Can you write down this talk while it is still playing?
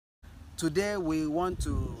Today we want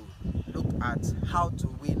to look at how to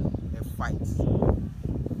win a fight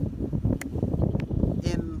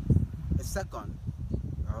in a second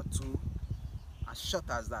or two, as short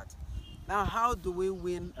as that. Now, how do we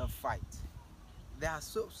win a fight? There are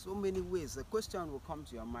so many ways. The question will come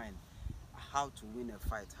to your mind: how to win a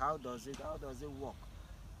fight? How does it work?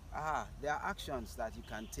 There are actions that you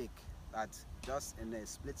can take that just in a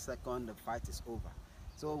split second the fight is over.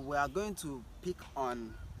 So we are going to pick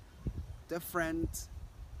on different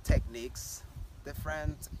techniques,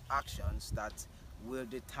 different actions that will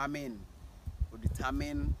determine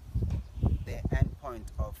the end point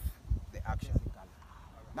of the action.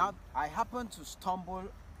 Now, I happen to stumble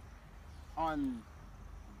on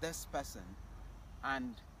this person,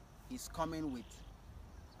 and he's coming with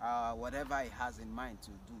whatever he has in mind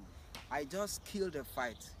to do. I just killed the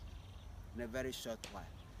fight in a very short while.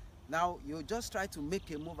 Now, you just try to make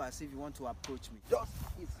a move as if you want to approach me.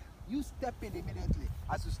 You step in immediately.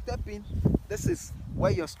 As you step in, this is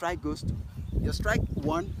where your strike goes to. Your strike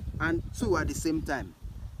 1 and 2 at the same time.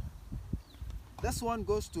 This one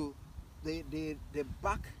goes to the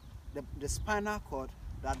back, the spinal cord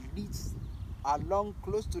that leads along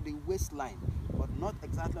close to the waistline, but not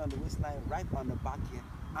exactly on the waistline, right on the back here.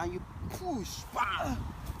 And you push, bam!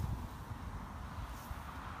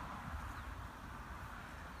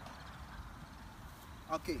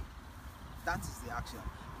 Okay, that is the action.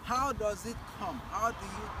 How does it come? How do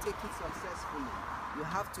you take it successfully? You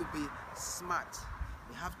have to be smart.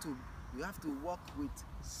 You have to work with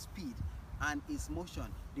speed and its motion.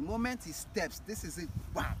 The moment he steps, this is it,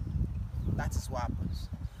 bam! That is what happens.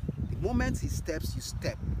 The moment he steps, you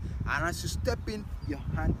step. And as you step in, your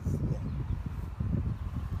hand is here.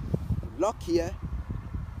 Lock here,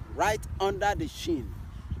 right under the shin.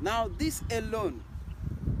 Now this alone,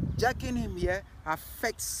 jerking him here,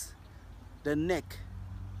 affects the neck,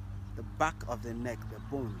 the back of the neck, the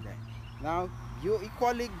bone there. Now you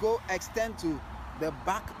equally go extend to the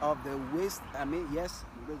back of the waist,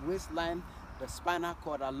 the waistline, the spinal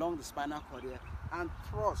cord, along the spinal cord here, and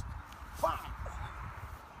thrust. Bam!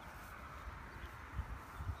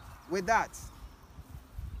 With that,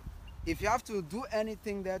 if you have to do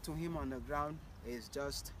anything there to him on the ground, it's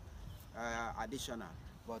just additional.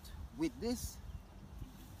 But with this,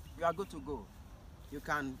 you are good to go. You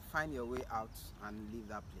can find your way out and leave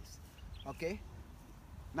that place. Okay?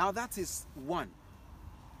 Now that is one.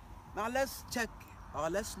 Now let's check, or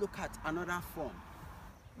let's look at another form.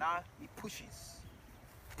 Now he pushes.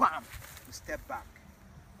 Bam! You step back.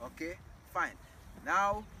 Okay? Fine.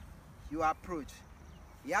 Now you approach.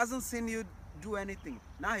 He hasn't seen you do anything.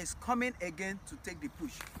 Now he's coming again to take the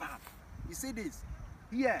push. Bam! You see this?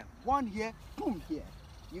 Here, one here, boom here.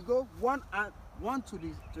 You go one to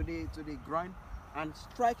the groin and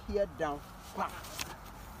strike here down. Bam!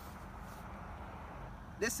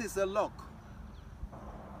 This is a lock.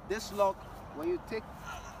 This lock, when you take,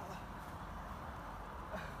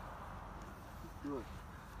 good.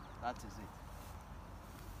 That is it.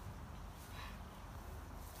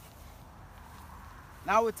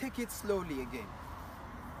 Now we take it slowly again.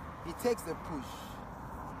 He takes the push.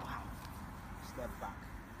 Step back.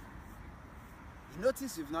 You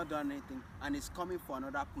notice you've not done anything and it's coming for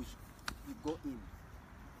another push. You go in.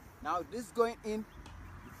 Now this going in,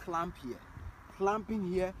 you clamp here.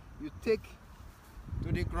 Clamping here, you take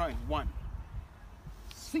to the groin. One.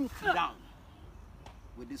 Sink down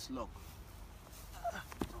with this lock.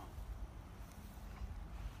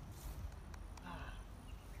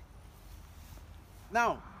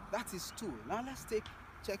 Now, that is two. Now let's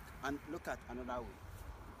check and look at another way.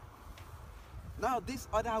 Now this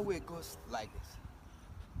other way goes like this.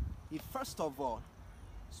 He first of all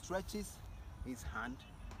stretches his hand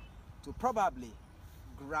to probably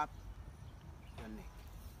grab your neck.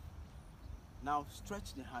 Now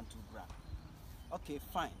stretch the hand to grab. Okay,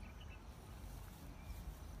 fine.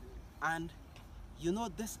 And you know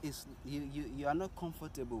this is, you are not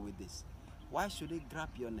comfortable with this. Why should he grab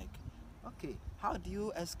your neck? Okay, how do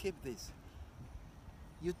you escape this?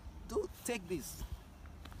 You do take this.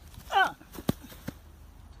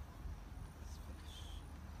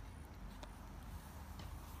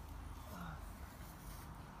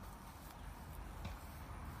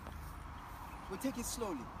 We take it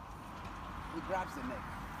slowly. He grabs the neck.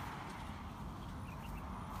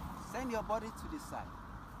 Send your body to the side.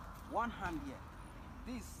 One hand here.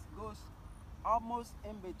 This goes almost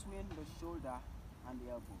in between the shoulder and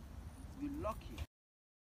the elbow. You lock here.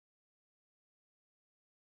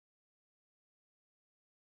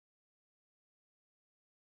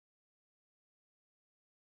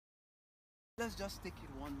 Let's just take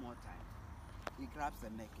it one more time. He grabs the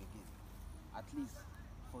neck again. At least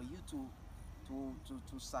for you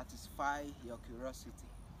to satisfy your curiosity,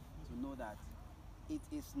 to know that it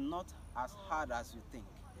is not as hard as you think.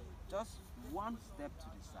 Just one step to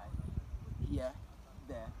the side, here,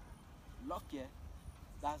 there, lock here,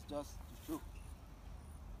 that's just to show.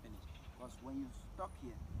 Finish. Because when you stuck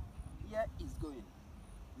here, here is going.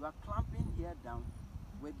 You are clamping here down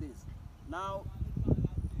with this. Now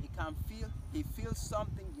he feels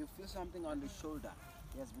something, you feel something on the shoulder.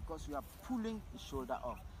 Yes, because you are pulling the shoulder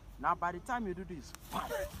off. Now by the time you do this, bam,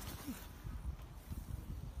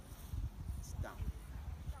 it's down.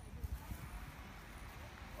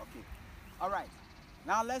 Okay. Alright.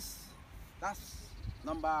 Now that's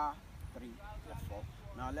number 3 or 4.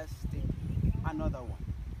 Now let's take another one.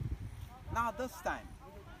 Now this time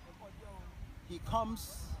he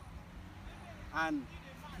comes and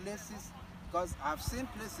places, because I've seen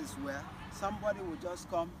places where somebody will just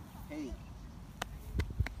come, hey,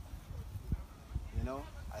 you know,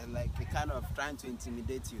 I like a kind of trying to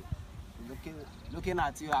intimidate you, looking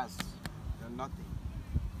at you as you're nothing.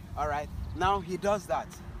 All right, now he does that.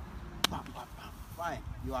 Bam, bam, bam. Fine,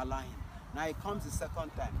 you are lying. Now he comes the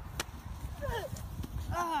second time.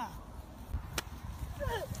 Ah.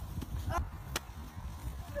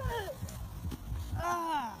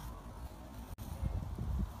 Ah.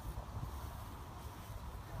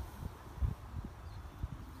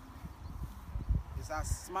 It's as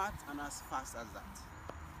smart and as fast as that.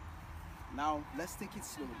 Now let's take it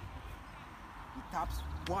slowly. He taps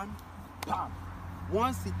one, bam.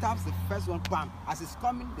 Once he taps the first one, bam. As he's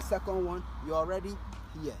coming the second one, you're already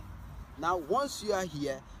here. Now once you are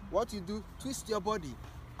here, what you do, twist your body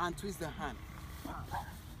and twist the hand. Bam.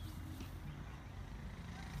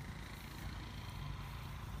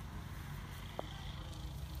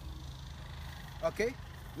 Okay,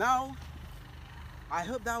 now I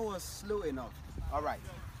hope that was slow enough. All right,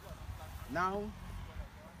 now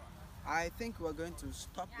I think we're going to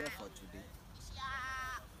stop there for today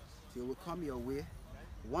till we come your way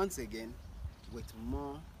once again with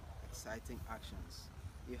more exciting actions.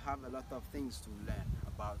 You have a lot of things to learn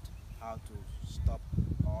about how to stop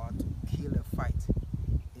or to kill a fight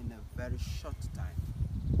in a very short time.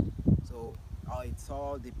 So it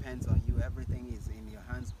all depends on you. Everything is in your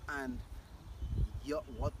hands and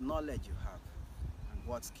what knowledge you have and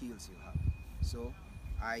what skills you have. So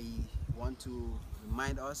I want to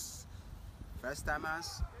remind us, first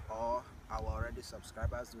timers or our already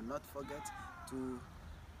subscribers, do not forget to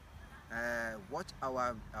watch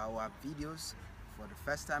our videos. For the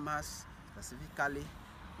first timers specifically,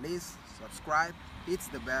 please subscribe, hit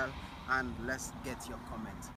the bell, and let's get your comment.